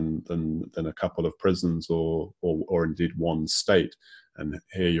grander than a couple of prisons or indeed one state. And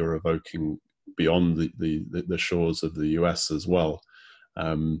here you're evoking beyond the shores of the US as well.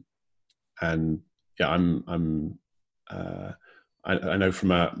 And yeah, I know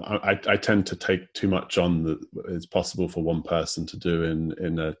I tend to take too much on that is possible for one person to do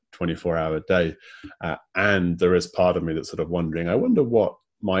in a 24-hour day. And there is part of me that's sort of wondering, I wonder what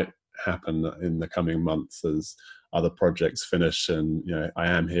might happen in the coming months as other projects finish. And, I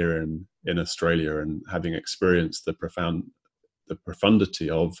am here in Australia, and having experienced the profundity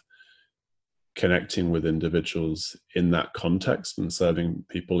of connecting with individuals in that context and serving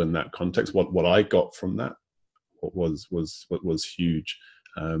people in that context. What I got from that was huge.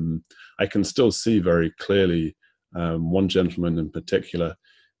 I can still see very clearly one gentleman in particular.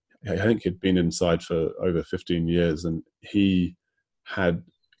 I think he'd been inside for over 15 years, and he had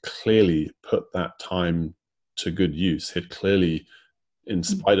clearly put that time to good use. He'd clearly, in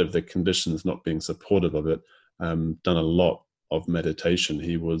spite of the conditions not being supportive of it, done a lot of meditation.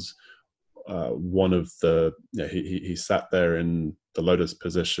 He was one of the, he sat there in the lotus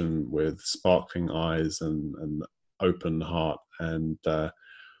position with sparkling eyes and open heart. And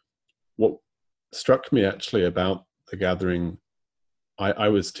what struck me actually about the gathering, I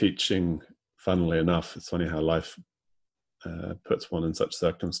was teaching, funnily enough, it's funny how life puts one in such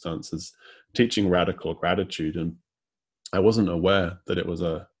circumstances, teaching radical gratitude. And I wasn't aware that it was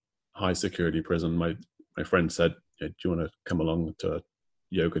a high security prison. My friend said, do you want to come along to a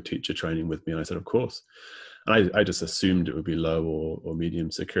yoga teacher training with me? And I said, of course. And I just assumed it would be low or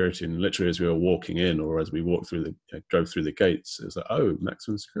medium security. And literally as we were walking in, or as we walked through drove through the gates, it was like, oh,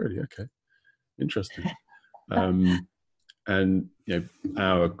 maximum security. Okay. Interesting. And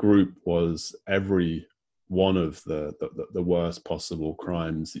our group was every one of the worst possible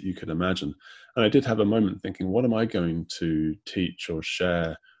crimes that you could imagine. And I did have a moment thinking, what am I going to teach or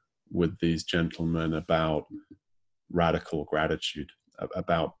share with these gentlemen about radical gratitude,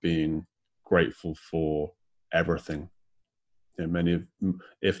 about being grateful for everything? Many of,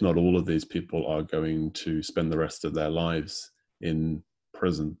 if not all of these people are going to spend the rest of their lives in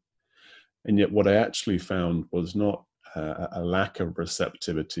prison. And yet what I actually found was not a lack of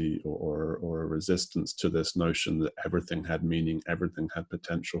receptivity or a resistance to this notion that everything had meaning, everything had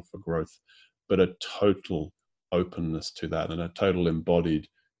potential for growth, but a total openness to that and a total embodied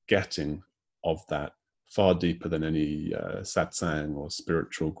getting of that, far deeper than any satsang or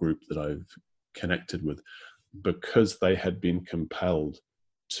spiritual group that I've connected with, because they had been compelled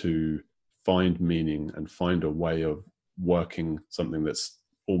to find meaning and find a way of working something that's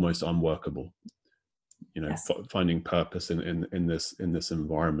almost unworkable. Yes. Finding purpose in this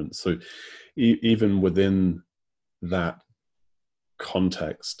environment. So even within that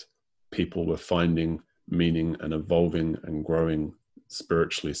context, people were finding meaning and evolving and growing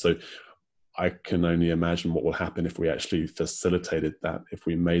spiritually. So I can only imagine what will happen if we actually facilitated that, if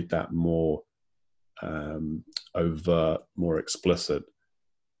we made that more overt, more explicit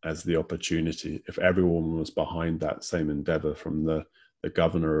as the opportunity, if everyone was behind that same endeavor, from the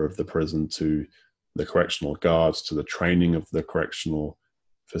governor of the prison to the correctional guards to the training of the correctional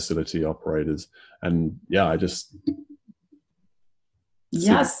facility operators. And yeah, I just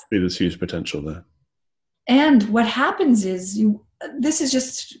see this huge potential there. And what happens is this is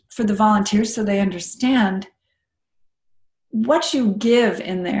just for the volunteers so they understand what you give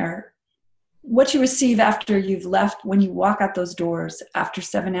in there, what you receive after you've left, when you walk out those doors after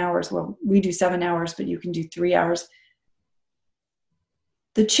 7 hours. Well, we do 7 hours, but you can do 3 hours.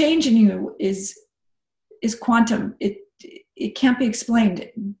 The change in you is quantum. It can't be explained.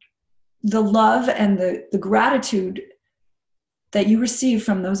 The love and the gratitude that you receive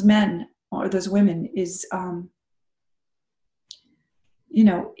from those men or those women is,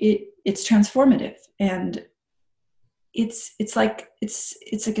 it's transformative. And it's like a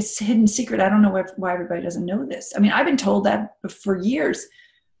hidden secret. I don't know why everybody doesn't know this. I mean, I've been told that for years,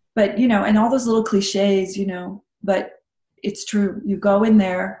 but and all those little cliches, but it's true. You go in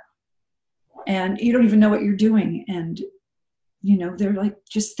there and you don't even know what you're doing, and they're like,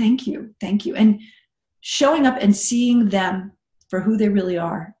 just thank you, and showing up and seeing them for who they really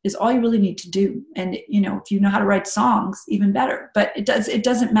are is all you really need to do. And if you know how to write songs, even better, but it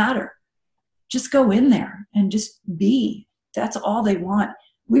doesn't matter. Just go in there and just be. That's all they want.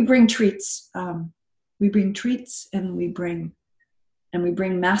 We bring treats. And we bring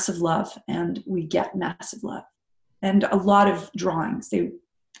massive love, and we get massive love, and a lot of drawings. A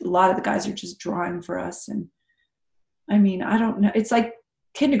lot of the guys are just drawing for us. And I mean, I don't know. It's like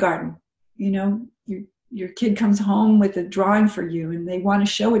kindergarten, your kid comes home with a drawing for you and they want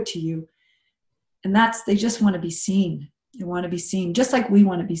to show it to you. And they just want to be seen. They want to be seen just like we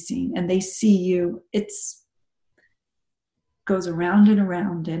want to be seen, and they see you. It's goes around and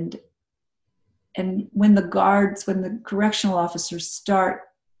around. And when the correctional officers start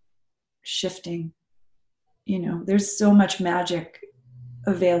shifting, there's so much magic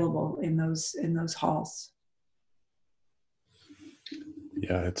available in those halls.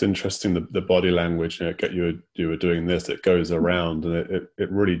 Yeah, it's interesting, the body language. You were doing this, it goes around, and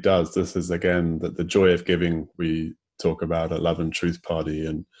it really does. This is, again, the joy of giving we talk about at Love and Truth Party.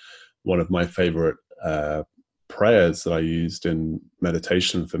 And one of my favorite prayers that I used in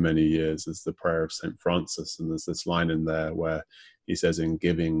meditation for many years is the prayer of St. Francis. And there's this line in there where he says, in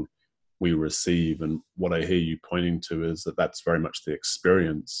giving, we receive. And what I hear you pointing to is that's very much the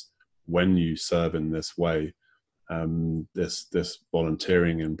experience when you serve in this way. This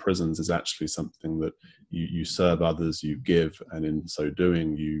volunteering in prisons is actually something that you serve others, you give, and in so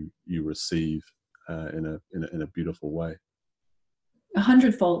doing, you receive in a beautiful way.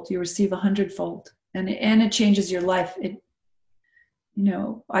 100-fold, you receive 100-fold, and it changes your life.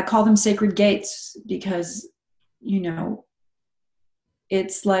 I call them sacred gates because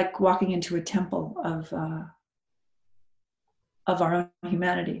it's like walking into a temple of our own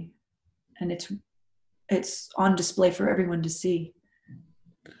humanity, and it's on display for everyone to see.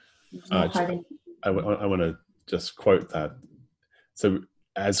 I want to just quote that. So,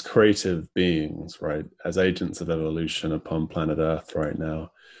 as creative beings, right, as agents of evolution upon planet Earth right now,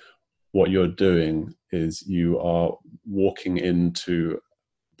 what you're doing is you are walking into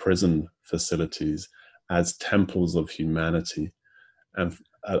prison facilities as temples of humanity, and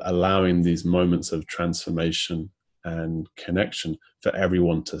allowing these moments of transformation and connection for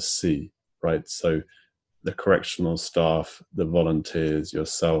everyone to see, right? So the correctional staff, the volunteers,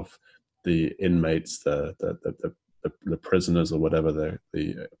 yourself, the inmates, the prisoners, or whatever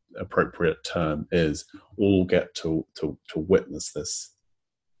the appropriate term is, all get to witness this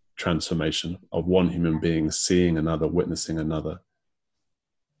transformation of one human being seeing another, witnessing another.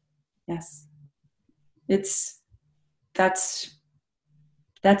 Yes, that's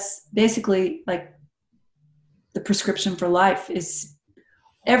basically like the prescription for life. Is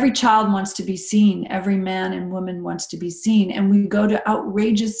every child wants to be seen, every man and woman wants to be seen, and we go to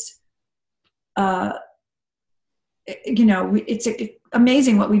outrageous it's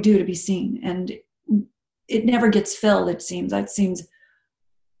amazing what we do to be seen, and it never gets filled. It seems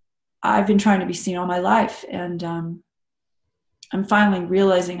I've been trying to be seen all my life, and I'm finally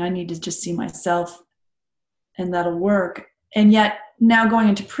realizing I need to just see myself, and that'll work. And yet now going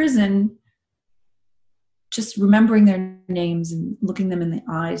into prison, just remembering their names and looking them in the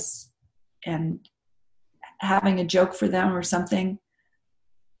eyes and having a joke for them or something,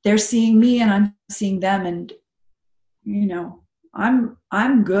 they're seeing me and I'm seeing them, and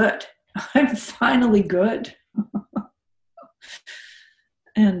I'm good. I'm finally good.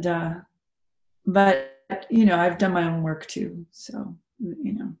 And but I've done my own work too, so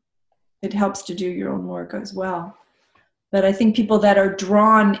it helps to do your own work as well. But I think people that are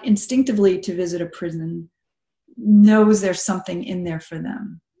drawn instinctively to visit a prison knows there's something in there for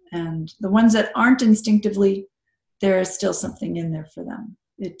them, and the ones that aren't instinctively, there is still something in there for them.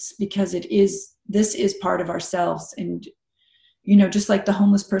 It's because this is part of ourselves. And just like the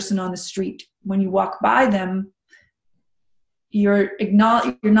homeless person on the street, when you walk by them, you're not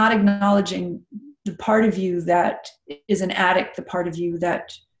acknowledging the part of you that is an addict, the part of you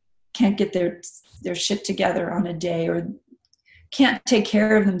that can't get their shit together on a day, or can't take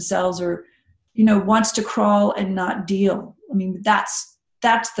care of themselves, or wants to crawl and not deal. I mean, that's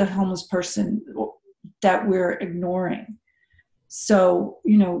the homeless person that we're ignoring. So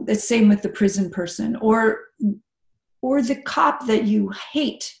the same with the prison person, or the cop that you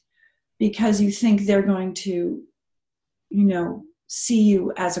hate because you think they're going to see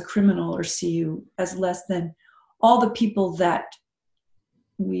you as a criminal or see you as less than. all the people that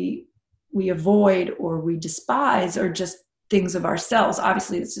we avoid or we despise are just things of ourselves.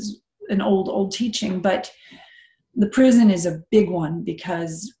 Obviously, this is an old teaching, but the prison is a big one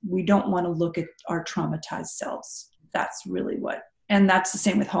because we don't want to look at our traumatized selves. That's really what, and that's the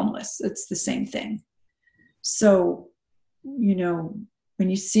same with homeless. It's the same thing. So, you know, when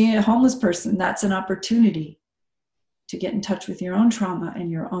you see a homeless person, that's an opportunity to get in touch with your own trauma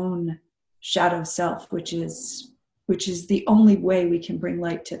and your own shadow self, which is the only way we can bring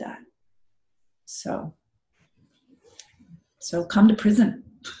light to that. So come to prison.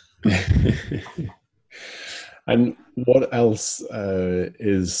 And what else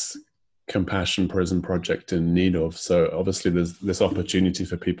is Compassion Prison Project in need of? So obviously there's this opportunity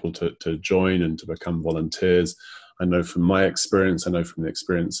for people to join and to become volunteers. I know from my experience, I know from the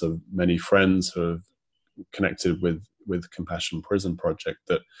experience of many friends who have connected with Compassion Prison Project,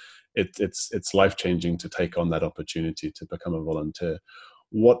 that it's life-changing to take on that opportunity to become a volunteer.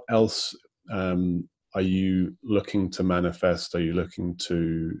 What else are you looking to manifest? Are you looking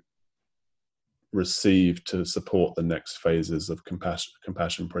to receive to support the next phases of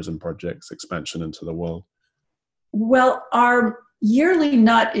Compassion Prison Project's expansion into the world? Well, our yearly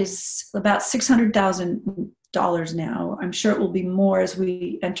nut is about $600,000 now. I'm sure it will be more as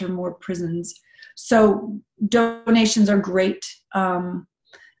we enter more prisons. So donations are great.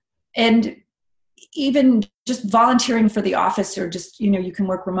 And even just volunteering for the office, or just, you know, you can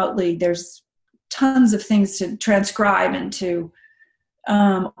work remotely. There's tons of things to transcribe and to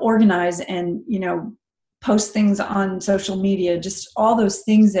organize and, you know, post things on social media, just all those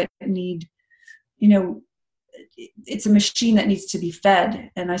things that need, you know, it's a machine that needs to be fed.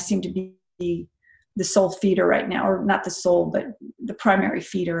 And I seem to be the sole feeder right now, or not the sole, but the primary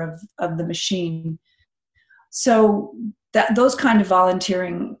feeder of the machine. So that those kind of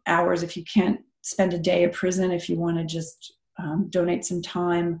volunteering hours, if you can't spend a day at prison, if you want to just donate some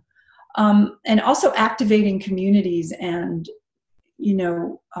time, and also activating communities and, you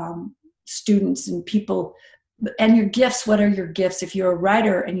know, students and people, and your gifts. What are your gifts? If you're a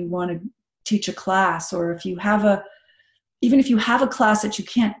writer and you want to teach a class, or if you have even if you have a class that you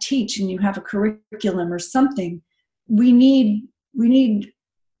can't teach and you have a curriculum or something, we need,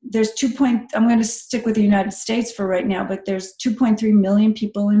 there's I'm going to stick with the United States for right now, but there's 2.3 million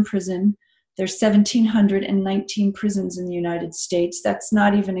people in prison. There's 1,719 prisons in the United States. That's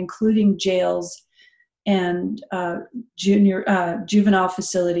not even including jails and juvenile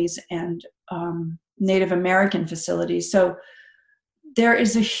facilities and Native American facilities. So there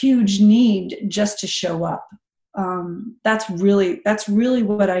is a huge need just to show up. That's really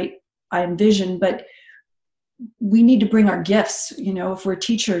what I envision. But we need to bring our gifts. You know, if we're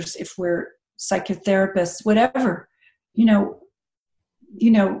teachers, if we're psychotherapists, whatever. You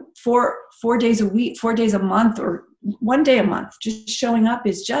know, 4 days a week, 4 days a month, or 1 day a month, just showing up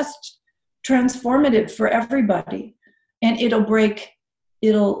is just transformative for everybody, and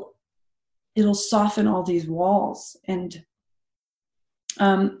it'll soften all these walls. And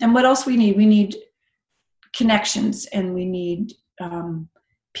what else we need? We need connections, and we need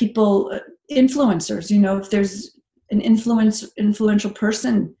people, influencers. You know, if there's an influential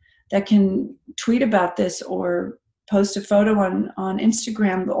person that can tweet about this or post a photo on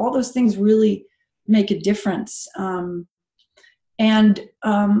Instagram, all those things really make a difference. And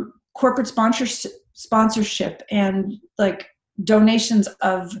corporate sponsorship and like donations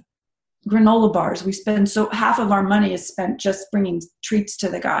of granola bars. We spend half of our money is spent just bringing treats to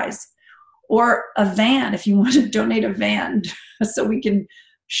the guys, or a van, if you want to donate a van so we can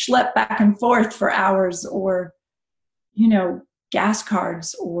schlep back and forth for hours, or, you know, gas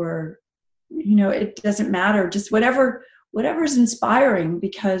cards, or, you know, it doesn't matter, just whatever's inspiring,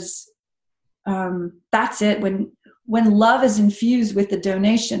 because that's it. When love is infused with the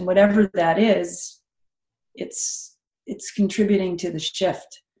donation, whatever that is, it's contributing to the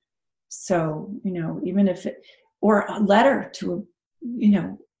shift. So, you know, even if or a letter to, you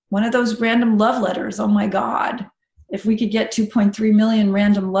know, one of those random love letters. Oh my God, if we could get 2.3 million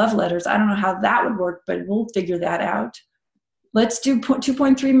random love letters, I don't know how that would work, but we'll figure that out. Let's do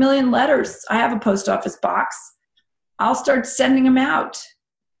 2.3 million letters. I have a post office box. I'll start sending them out.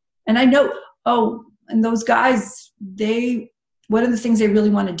 And I know, and those guys, one of the things they really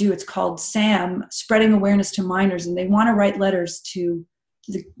want to do, it's called SAM, Spreading Awareness to Minors, and they want to write letters to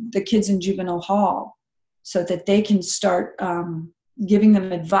the kids in juvenile hall so that they can start giving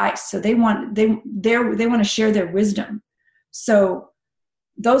them advice. So they want to share their wisdom. So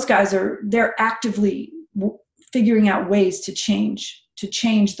those guys they're actively figuring out ways to change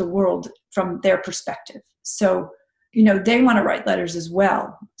the world from their perspective. So, you know, they want to write letters as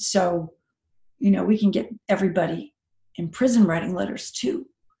well. So, we can get everybody in prison writing letters too.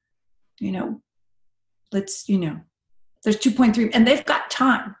 Let's, there's 2.3, and they've got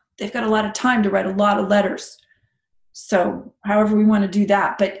time. They've got a lot of time to write a lot of letters. So however we want to do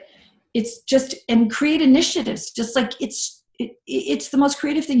that, but it's just, and create initiatives, just like it's the most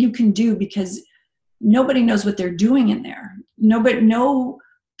creative thing you can do, because nobody knows what they're doing in there.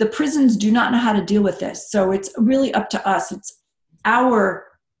 The prisons do not know how to deal with this. So it's really up to us.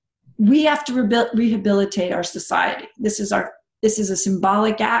 We have to rehabilitate our society. This is a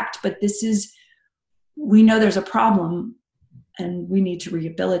symbolic act, but we know there's a problem and we need to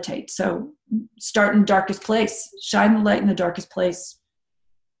rehabilitate. So start in the darkest place, shine the light in the darkest place,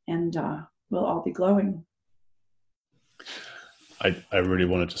 and we'll all be glowing. I really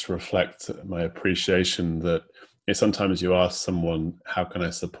want to just reflect my appreciation that sometimes you ask someone, how can I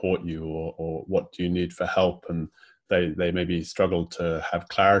support you, or what do you need for help? And they maybe struggle to have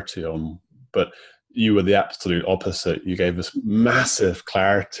clarity on, but you were the absolute opposite. You gave us massive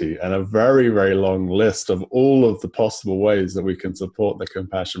clarity and a very, very long list of all of the possible ways that we can support the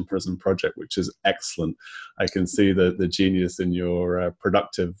Compassion Prison Project, which is excellent. I can see the genius in your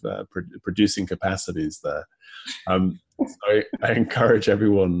producing capacities there. So I encourage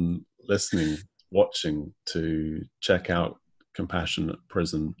everyone listening, watching, to check out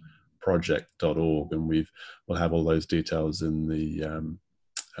compassionateprisonproject.org, and we'll have all those details in the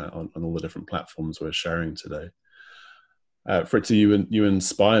on all the different platforms we're sharing today. Fritzi, you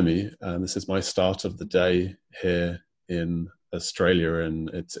inspire me. This is my start of the day here in Australia, and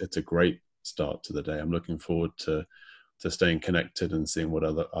it's a great start to the day. I'm looking forward to staying connected and seeing what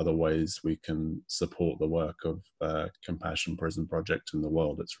other ways we can support the work of Compassion Prison Project in the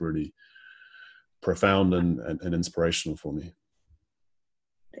world. It's really profound and inspirational for me.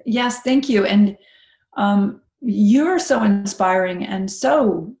 Yes, thank you. And you're so inspiring and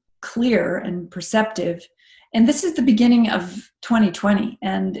so clear and perceptive. And this is the beginning of 2020.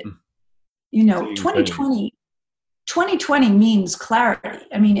 And, 2020 means clarity.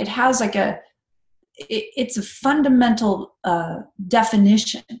 I mean, it has it's a fundamental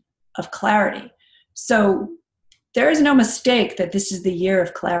definition of clarity. So there is no mistake that this is the year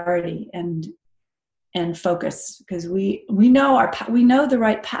of clarity and focus, because we know we know the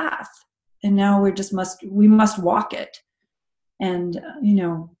right path, and now we must walk it. And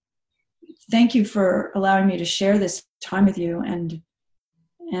thank you for allowing me to share this time with you and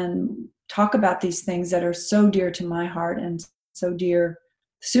talk about these things that are so dear to my heart and so dear,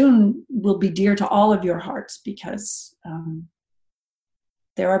 soon will be dear to all of your hearts, because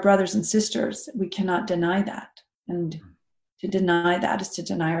they're our brothers and sisters. We cannot deny that, and to deny that is to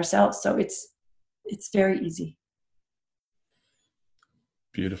deny ourselves. So it's very easy.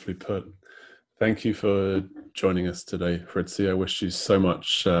 Beautifully put. Thank you for joining us today, Fritzi. I wish you so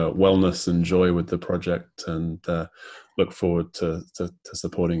much wellness and joy with the project, and look forward to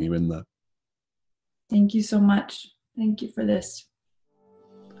supporting you in that. Thank you so much. Thank you for this.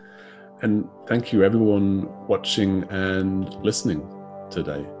 And thank you everyone watching and listening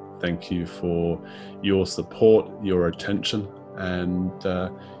today. Thank you for your support, your attention, and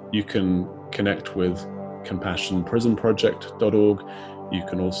you can connect with compassionprisonproject.org. You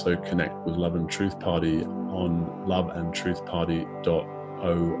can also connect with Love and Truth Party on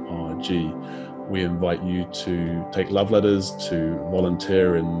loveandtruthparty.org. We invite you to take love letters, to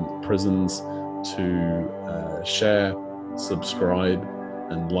volunteer in prisons, to share, subscribe,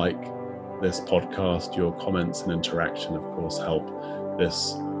 and like this podcast. Your comments and interaction, of course, help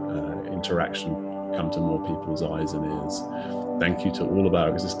this interaction come to more people's eyes and ears. Thank you to all of our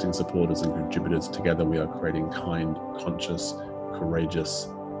existing supporters and contributors. Together we are creating kind, conscious, courageous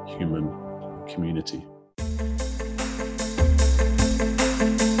human community.